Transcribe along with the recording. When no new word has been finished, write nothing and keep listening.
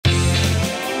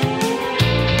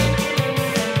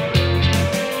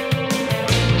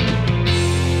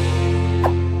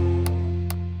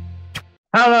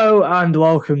Hello and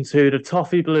welcome to the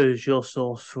Toffee Blues, your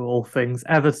source for all things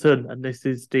Everton. And this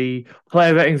is the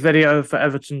player ratings video for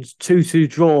Everton's 2-2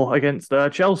 draw against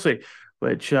Chelsea,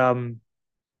 which I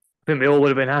think we all would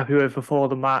have been happy with before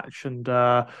the match. And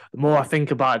the more I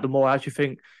think about it, the more I actually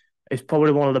think it's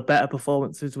probably one of the better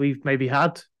performances we've maybe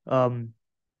had under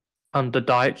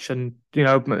Deitch. And,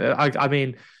 I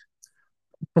mean,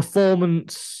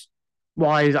 performance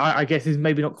wise, I guess is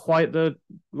maybe not quite the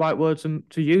right word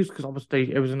to use because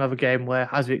obviously it was another game where,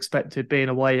 as we expected, being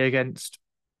away against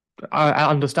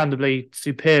understandably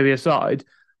superior side,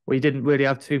 we didn't really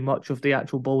have too much of the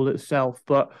actual ball itself.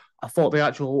 But I thought the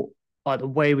actual like the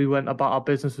way we went about our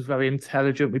business was very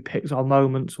intelligent. We picked our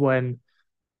moments when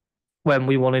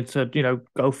we wanted to,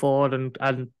 go forward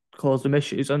and cause them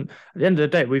issues. And at the end of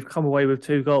the day, we've come away with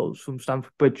 2 goals from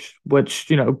Stamford Bridge,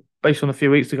 which, based on a few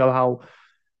weeks ago, how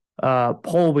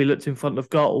poor we looked in front of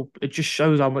goal, it just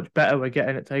shows how much better we're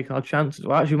getting at taking our chances.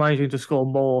 We're actually managing to score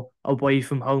more away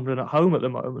from home than at home at the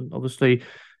moment. Obviously,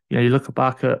 you look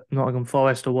back at Nottingham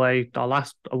Forest away, our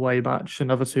last away match,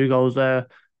 another 2 goals there,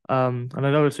 and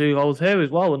another 2 goals here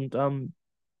as well. And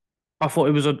I thought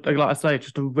it was like I say,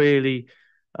 just a really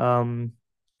um,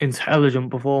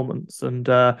 intelligent performance. And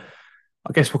I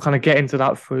guess we'll kind of get into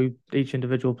that through each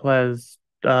individual player's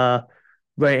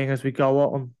rating as we go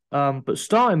on. But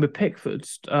starting with Pickford,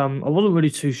 I wasn't really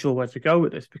too sure where to go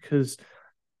with this because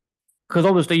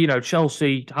obviously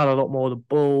Chelsea had a lot more of the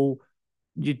ball.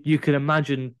 You can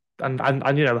imagine and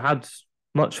had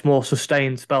much more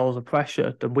sustained spells of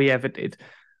pressure than we ever did.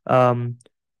 Um,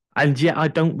 and yet I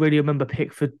don't really remember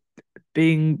Pickford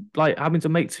being like having to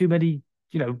make too many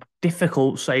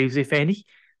difficult saves, if any.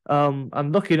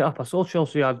 And looking it up, I saw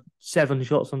Chelsea had 7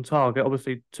 shots on target.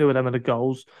 Obviously, 2 of them are the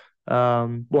goals.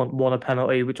 One a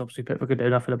penalty, which obviously Pickford could do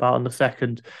nothing about. And the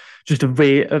second, just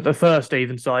the first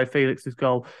even side, Felix's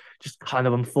goal, just kind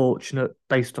of unfortunate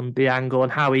based on the angle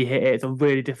and how he hit it. It's a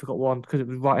really difficult one because it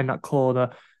was right in that corner,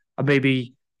 and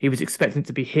maybe he was expecting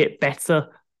to be hit better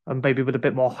and maybe with a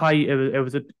bit more height. It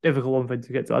was a difficult one for him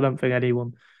to get to. I don't think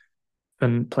anyone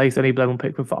can place any blame on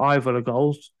Pickford for either of the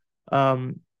goals.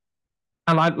 Um,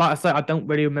 and like I say, I don't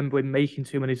really remember him making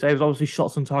too many saves. Obviously,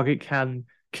 shots on target can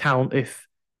count if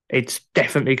it's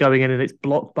definitely going in and it's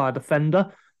blocked by a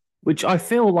defender, which I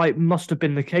feel like must have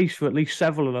been the case for at least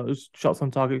several of those shots on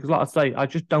target. Because, like I say, I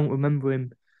just don't remember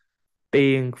him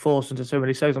being forced into so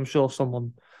many saves. I'm sure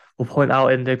someone will point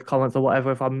out in the comments or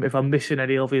whatever if I'm missing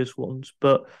any obvious ones.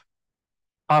 But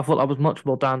I thought that was much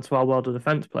more down to our world of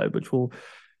defence play, which we'll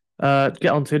get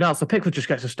on to now. So Pickford just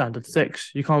gets a standard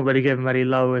 6. You can't really give him any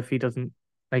lower if he doesn't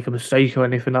make a mistake or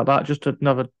anything like that. Just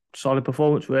another solid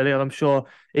performance, really. And I'm sure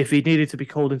if he needed to be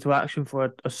called into action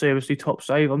for a seriously top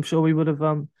save, I'm sure we would have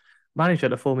managed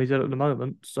at the form he's in at the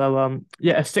moment. So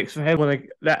yeah, a 6 for him.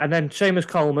 And then Seamus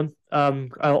Coleman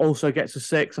also gets a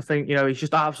 6. I think he's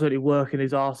just absolutely working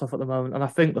his arse off at the moment, and I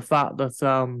think the fact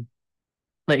that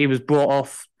he was brought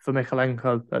off for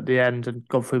Mikalenko at the end and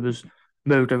Godfrey was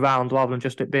moved around rather than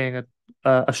just it being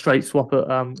a straight swap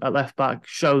at left back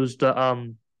shows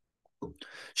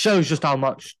just how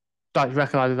much that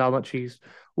recognises how much he's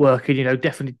working.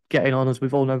 Definitely getting on as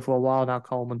we've all known for a while now,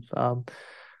 Coleman.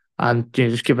 And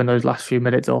just giving those last few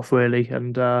minutes off really,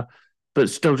 and but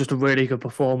still just a really good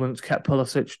performance. Kept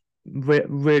Pulisic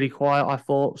really quiet, I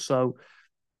thought. So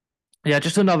yeah,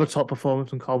 just another top performance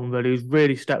from Coleman. Really, he's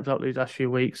really stepped up these last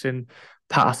few weeks in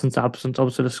Patterson's absence.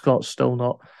 Obviously, the Scots still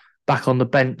not back on the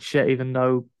bench yet, even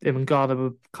though him and Garner were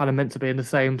kind of meant to be in the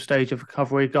same stage of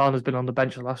recovery. Garner's been on the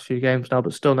bench the last few games now,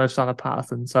 but still no sign of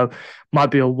Patterson. So might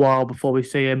be a while before we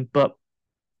see him. But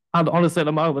and honestly, at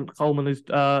the moment, Coleman is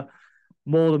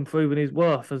more than proven his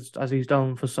worth as he's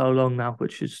done for so long now,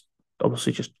 which is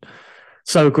obviously just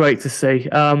so great to see.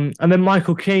 And then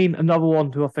Michael Keane, another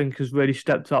one who I think has really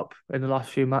stepped up in the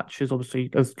last few matches. Obviously,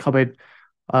 has come in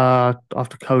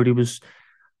after Cody was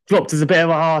dropped as a bit of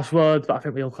a harsh word, but I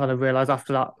think we all kind of realised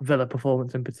after that Villa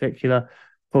performance in particular,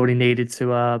 probably needed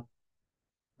to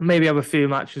maybe have a few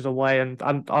matches away. And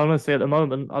honestly, at the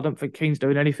moment, I don't think Keane's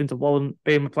doing anything to warrant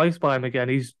being replaced by him again.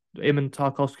 Him and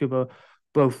Tarkowski were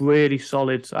both really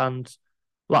solid, and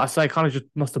like I say, kind of just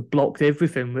must have blocked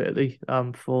everything really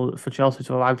for Chelsea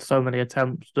to have had so many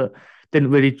attempts that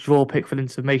didn't really draw Pickford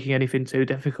into making anything too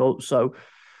difficult. So,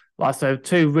 like I said,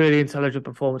 2 really intelligent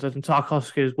performances, and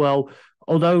Tarkowski as well.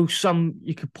 Although some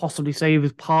you could possibly say he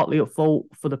was partly at fault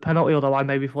for the penalty, although I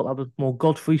maybe thought that was more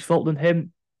Godfrey's fault than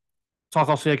him.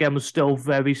 Tarkowski again was still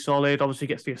very solid. Obviously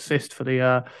gets the assist for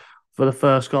the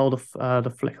first goal,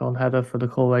 the flick on header for the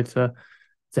Corey to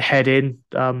head in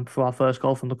for our first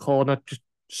goal from the corner. Just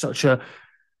such a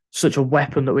such a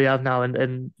weapon that we have now,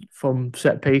 and from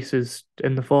set pieces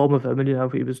in the form of him.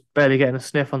 And he was barely getting a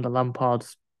sniff under Lampard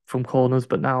from corners,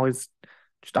 but now he's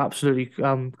just absolutely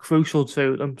crucial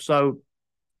to them. So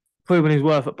proving his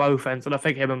worth at both ends, and I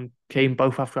think him and Keane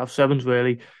both have to have sevens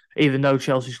really. Even though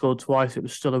Chelsea scored twice, it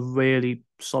was still a really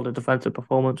solid defensive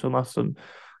performance from us. And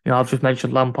I've just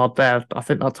mentioned Lampard there. I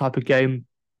think that type of game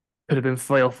could have been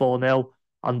 3 or 4-0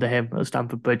 under him at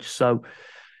Stamford Bridge. So,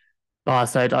 like I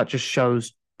said, that just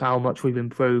shows how much we've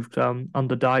improved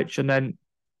under Deitch. And then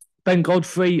Ben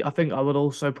Godfrey, I think I would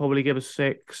also probably give a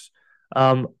 6.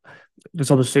 Um,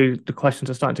 there's obviously the questions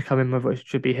are starting to come in whether it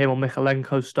should be him or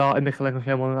Mykolenko starting. Mykolenko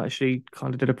came on and actually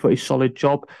kind of did a pretty solid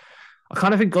job. I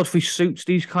kind of think Godfrey suits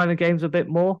these kind of games a bit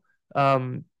more.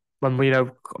 When we,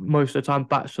 most of the time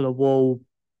backs to the wall,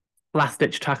 last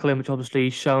ditch tackling, which obviously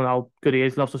he's shown how good he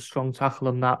is, loves a strong tackle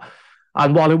on that.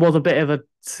 And while it was a bit of a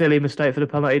silly mistake for the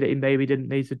penalty that he maybe didn't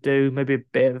need to do, maybe a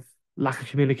bit of lack of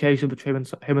communication between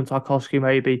him and Tarkowski,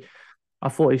 maybe, I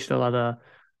thought he still had a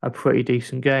pretty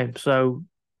decent game. So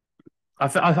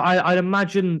I'd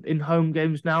imagine in home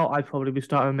games now, I'd probably be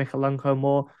starting with Mykolenko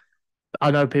more.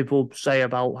 I know people say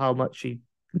about how much he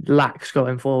lacks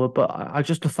going forward, but I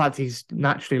just the fact he's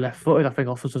naturally left-footed, I think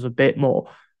offers us a bit more.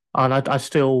 And I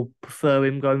still prefer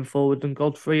him going forward than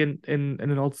Godfrey in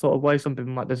an odd sort of way. Some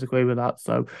people might disagree with that.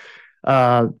 So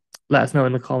uh, let us know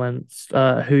in the comments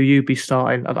who you'd be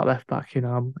starting at that left back in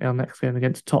our next game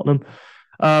against Tottenham.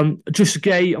 Just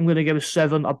Gay, I'm going to give a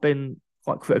 7. I've been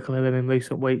quite critical of him in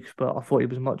recent weeks, but I thought he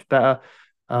was much better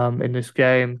in this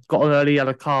game. Got an early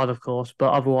yellow card, of course,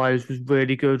 but otherwise was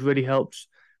really good, really helped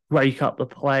break up the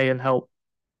play and help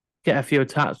get a few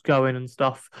attacks going and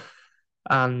stuff.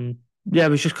 And yeah, it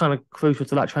was just kind of crucial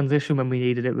to that transition when we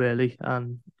needed it, really.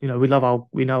 And we know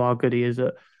how good he is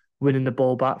at winning the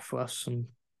ball back for us, and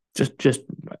just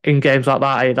in games like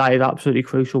that is absolutely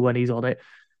crucial when he's on it.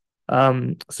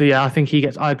 So yeah, I think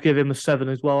I'd give him a 7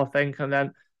 as well, I think. And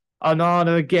then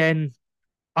Onana again,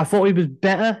 I thought he was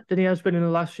better than he has been in the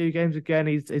last few games. Again,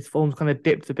 his form's kind of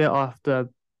dipped a bit after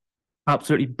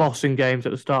absolutely bossing games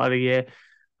at the start of the year.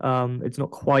 It's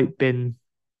not quite been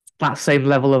that same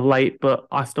level of late, but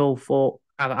I still thought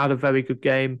had a very good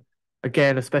game.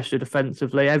 Again, especially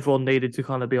defensively, everyone needed to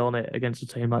kind of be on it against a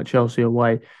team like Chelsea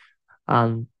away.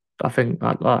 And I think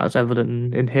that's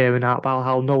evident in hearing out about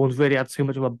how no one's really had too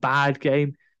much of a bad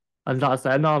game. And like I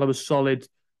said, Nana was solid.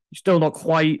 Still not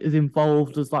quite as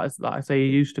involved as like I say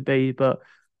he used to be, but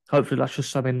hopefully that's just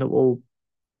something that will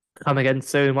come again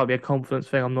soon. It might be a confidence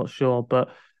thing, I'm not sure, but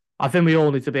I think we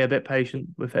all need to be a bit patient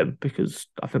with him because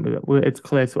I think it's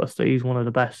clear to us that he's one of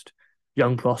the best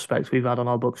young prospects we've had on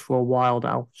our books for a while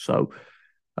now. So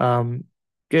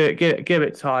give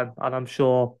it time, and I'm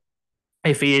sure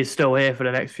if he is still here for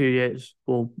the next few years,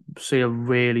 we'll see a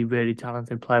really, really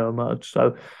talented player emerge.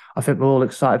 So I think we're all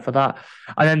excited for that.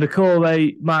 And then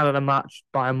Doucouré, man of the match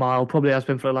by a mile, probably has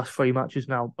been for the last 3 matches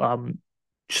now.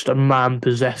 Just a man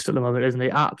possessed at the moment, isn't he?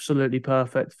 Absolutely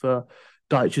perfect for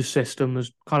Deitch's system.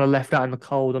 Was kind of left out in the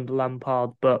cold under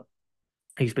Lampard, but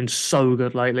he's been so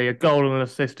good lately. A goal and an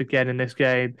assist again in this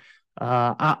game.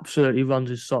 Absolutely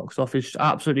runs his socks off. He's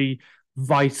absolutely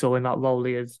vital in that role.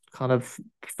 He is kind of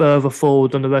further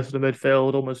forward than the rest of the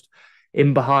midfield, almost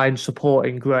in behind,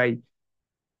 supporting Gray.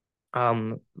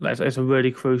 It's a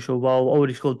really crucial role.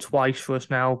 Already scored twice for us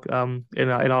now. In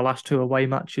our last 2 away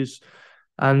matches,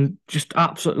 and just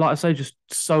absolutely, like I say, just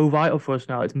so vital for us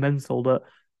now. It's mental that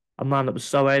a man that was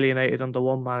so alienated under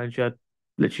one manager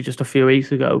literally just a few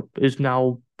weeks ago is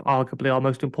now arguably our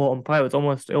most important player. It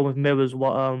almost mirrors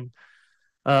what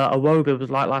Iwobi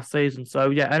was like last season. So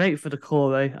yeah, an 8 for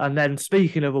Doucouré. And then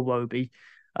speaking of Iwobi,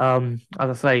 as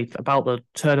I say, about the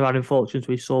turnaround in fortunes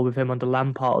we saw with him under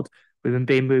Lampard, with him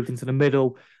being moved into the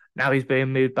middle. Now he's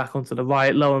being moved back onto the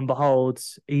right. Lo and behold,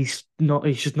 he's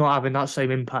just not having that same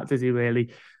impact, is he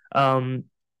really?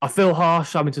 I feel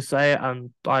harsh having to say it,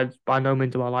 and I by no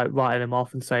means do I like writing him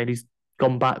off and saying he's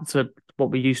gone back to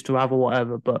what we used to have or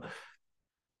whatever, but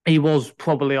he was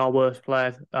probably our worst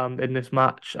player in this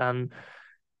match. And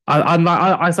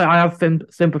I say I have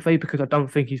sympathy because I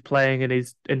don't think he's playing and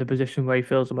he's in the position where he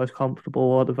feels the most comfortable,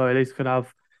 or at the very least could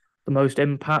have the most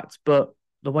impact. But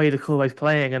the way Doucouré's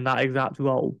playing in that exact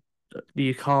role,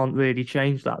 you can't really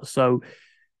change that. So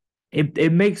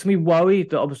it makes me worried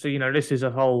that obviously, this is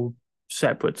a whole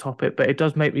separate topic, but it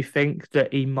does make me think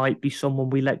that he might be someone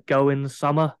we let go in the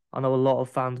summer. I know a lot of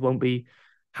fans won't be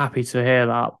happy to hear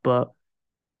that, but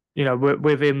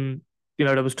with him,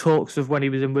 there was talks of when he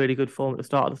was in really good form at the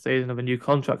start of the season of a new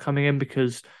contract coming in,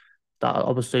 because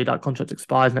that contract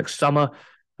expires next summer,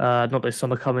 not this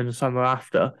summer coming, the summer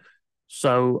after.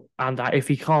 So, and if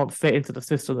he can't fit into the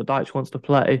system that Deitch wants to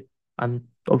play, and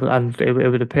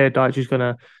it would appear Deitch is going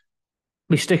to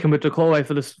be sticking with Doucouré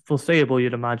for the foreseeable,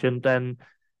 you'd imagine, then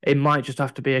it might just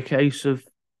have to be a case of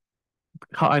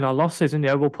cutting our losses. And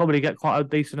we'll probably get quite a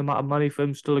decent amount of money for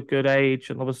him, still a good age,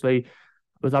 and obviously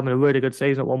was having a really good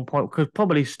season at one point. Could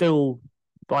probably still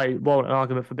by warrant an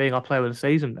argument for being our player of the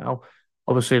season now.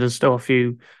 Obviously, there's still a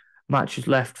few matches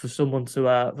left for someone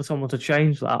to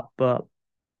change that, but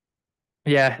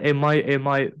yeah, it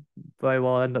might very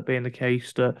well end up being the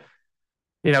case that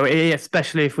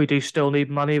especially if we do still need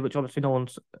money, which obviously no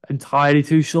one's entirely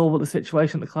too sure what the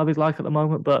situation at the club is like at the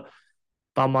moment, but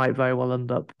that might very well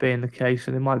end up being the case,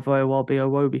 and it might very well be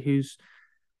Iwobi who's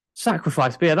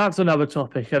sacrificed. But yeah, that's another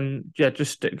topic. And yeah,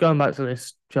 just going back to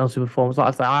this Chelsea performance, like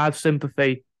I say, I have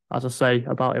sympathy, as I say,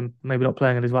 about him maybe not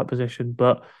playing in his right position,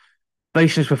 but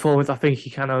based on his performance, I think he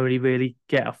can only really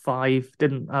get a five.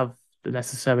 Didn't have the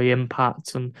necessary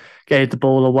impact and gave the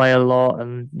ball away a lot,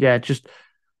 and yeah, just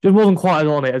wasn't quite as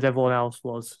on it as everyone else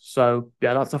was. So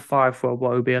yeah, that's a five for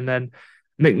Iwobi. And then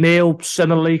McNeil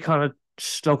similarly kind of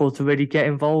struggled to really get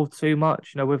involved too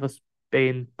much. With us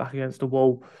being back against the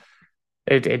wall,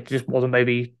 it just wasn't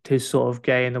maybe his sort of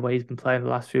game the way he's been playing the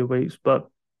last few weeks. But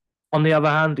on the other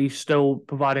hand, he's still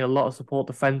providing a lot of support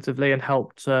defensively and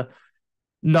helped to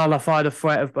nullify the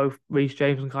threat of both Reece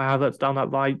James and Kai Havertz down that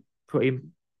right pretty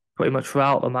much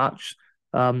throughout the match.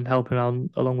 Helping on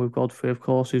along with Godfrey, of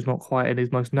course, who's not quite in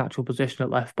his most natural position at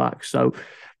left back. So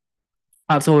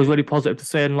that's always really positive to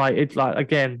see. And it's like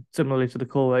again, similarly to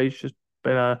Doucouré, he's just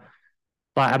been a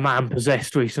man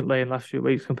possessed recently in the last few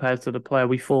weeks compared to the player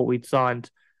we thought we'd signed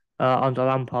under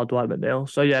Lampard, Dwight McNeil.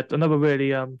 So yeah, another really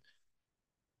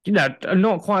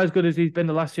not quite as good as he's been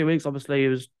the last few weeks. Obviously, he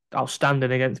was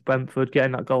outstanding against Brentford,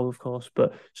 getting that goal, of course,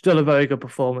 but still a very good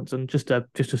performance and just a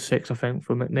six, I think,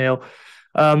 from McNeil.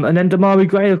 And then Damari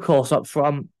Gray, of course, up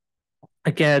front,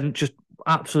 again, just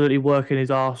absolutely working his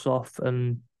arse off.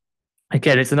 And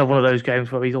again, it's another one of those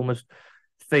games where he's almost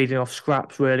feeding off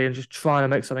scraps, really, and just trying to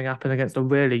make something happen against a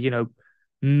really,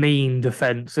 mean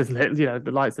defence, isn't it?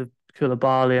 The likes of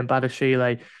Koulibaly and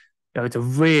Badiashile. It's a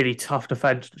really tough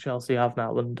defence that Chelsea have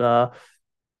now. And,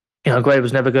 Gray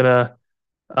was never going to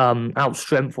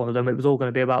outstrength one of them. It was all going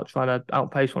to be about trying to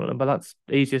outpace one of them, but that's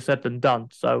easier said than done.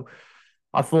 So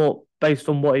I thought, based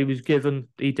on what he was given,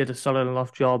 he did a solid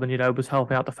enough job, and was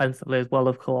helping out defensively as well,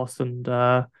 of course. And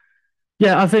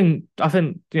yeah, I think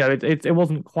it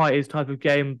wasn't quite his type of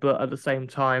game, but at the same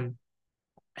time,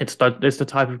 it's the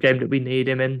type of game that we need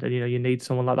him in. And you need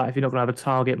someone like that. If you're not going to have a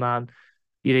target man,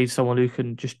 you need someone who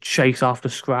can just chase after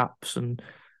scraps. And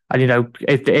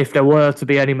if there were to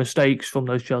be any mistakes from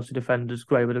those Chelsea defenders,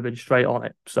 Gray would have been straight on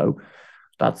it. So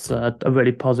that's a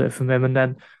really positive from him. And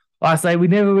then, like I say, we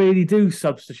never really do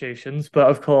substitutions, but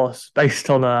of course,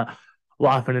 based on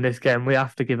what happened in this game, we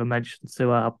have to give a mention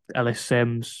to Ellis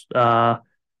Sims.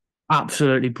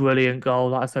 Absolutely brilliant goal.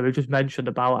 Like I said, we just mentioned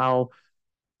about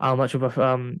how much of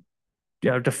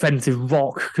a defensive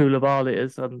rock Koulibaly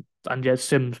is, and yet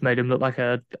Sims made him look like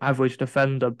a average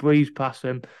defender. Breezed past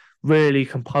him, really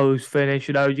composed finish.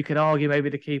 You can argue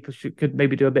maybe the keeper could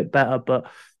maybe do a bit better, but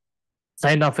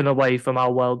say nothing away from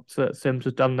how well Sims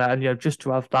has done that. And just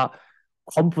to have that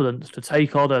confidence to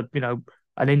take on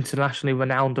an internationally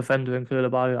renowned defender in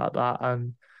Koulibaly like that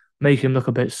and make him look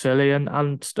a bit silly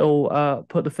and still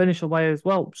put the finish away as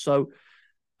well. So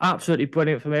absolutely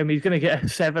brilliant from him. He's going to get a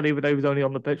 7, even though he was only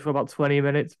on the pitch for about 20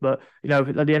 minutes. But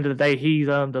at the end of the day, he's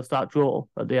earned us that draw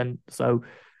at the end. So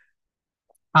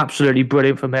absolutely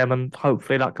brilliant from him, and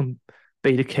hopefully that can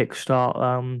be the kickstart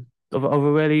of a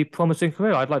really promising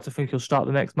career. I'd like to think he'll start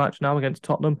the next match now against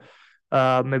Tottenham.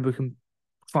 Maybe we can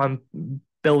try and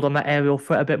build on that aerial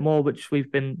threat a bit more, which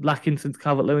we've been lacking since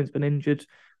Calvert-Lewin's been injured.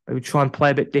 Maybe try and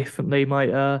play a bit differently.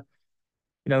 Might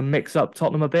mix up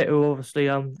Tottenham a bit, who are obviously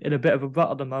in a bit of a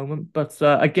rut at the moment. But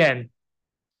again,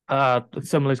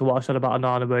 similar to what I said about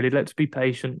Onana, really, let's be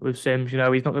patient with Sims. He's not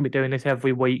going to be doing this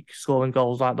every week, scoring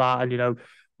goals like that, and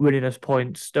winning us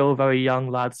points. Still a very young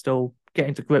lad, still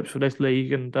getting to grips with this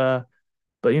league. And but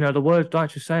the words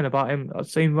Dyche is saying about him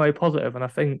seem very positive, and I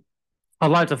think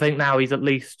I'd like to think now he's at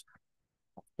least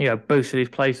boosted his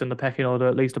place in the pecking order,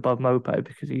 at least above Mope,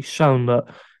 because he's shown that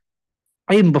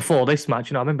even before this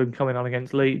match. I remember him coming on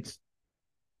against Leeds,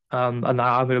 and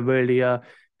having a really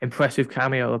impressive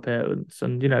cameo appearance,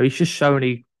 and he's just shown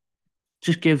he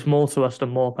just gives more to us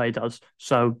than Morpay does.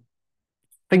 So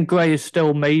I think Gray is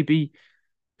still maybe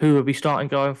who will be starting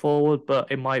going forward,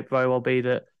 but it might very well be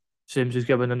that Sims is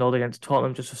given a nod against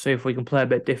Tottenham just to see if we can play a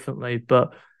bit differently.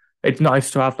 But it's nice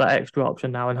to have that extra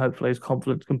option now, and hopefully his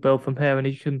confidence can build from here, and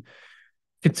he can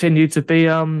continue to be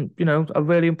a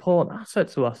really important asset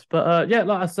to us. But yeah,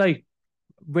 like I say,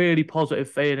 really positive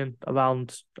feeling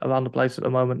around the place at the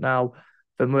moment now.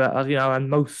 Then we're and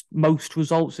most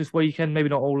results this weekend, maybe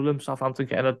not all of them. Southampton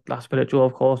getting a last minute draw,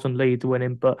 of course, and Leeds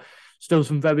winning, but still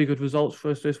some very good results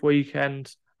for us this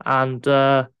weekend. And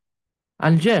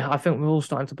yeah, I think we're all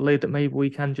starting to believe that maybe we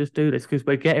can just do this because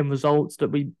we're getting results that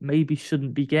we maybe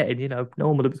shouldn't be getting.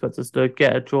 Normally expect us to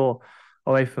get a draw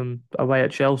away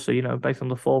at Chelsea, based on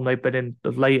the form they've been in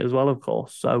of late as well, of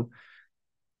course. So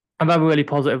another really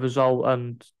positive result,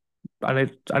 and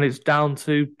it's down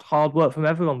to hard work from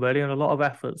everyone really and a lot of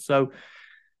effort. So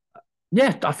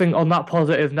yeah, I think on that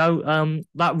positive note,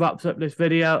 that wraps up this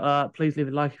video. Please leave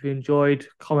a like if you enjoyed.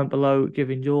 Comment below,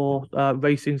 giving your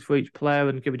ratings for each player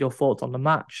and giving your thoughts on the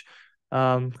match.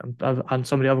 And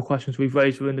some of the other questions we've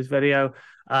raised within this video.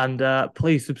 And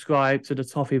please subscribe to the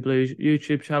Toffee Blues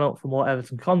YouTube channel for more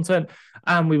Everton content.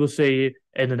 And we will see you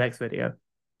in the next video.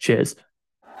 Cheers.